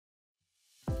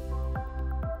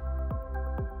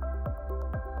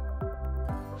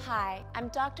Hi, I'm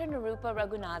Dr. Nirupa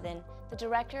Raghunathan, the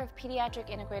Director of Pediatric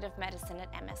Integrative Medicine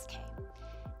at MSK.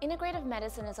 Integrative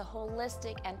medicine is a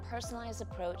holistic and personalized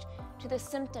approach to the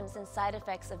symptoms and side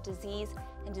effects of disease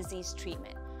and disease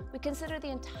treatment. We consider the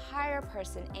entire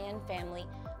person and family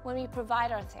when we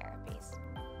provide our therapies.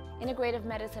 Integrative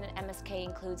medicine at MSK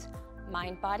includes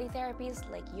mind-body therapies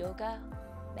like yoga,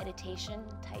 meditation,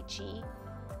 tai chi,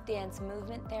 dance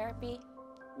movement therapy,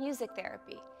 music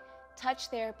therapy,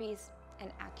 touch therapies,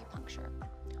 and acupuncture.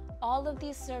 All of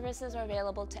these services are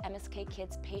available to MSK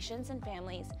Kids patients and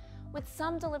families, with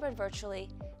some delivered virtually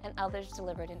and others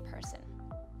delivered in person.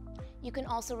 You can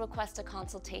also request a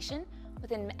consultation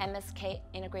with an MSK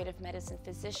Integrative Medicine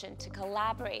physician to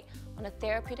collaborate on a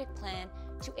therapeutic plan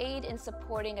to aid in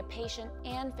supporting a patient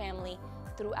and family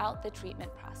throughout the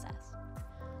treatment process.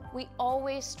 We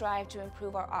always strive to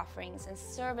improve our offerings in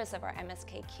service of our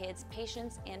MSK Kids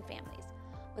patients and families.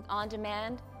 With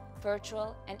on-demand,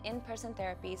 virtual, and in-person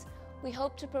therapies, we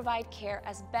hope to provide care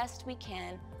as best we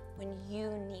can when you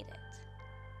need it.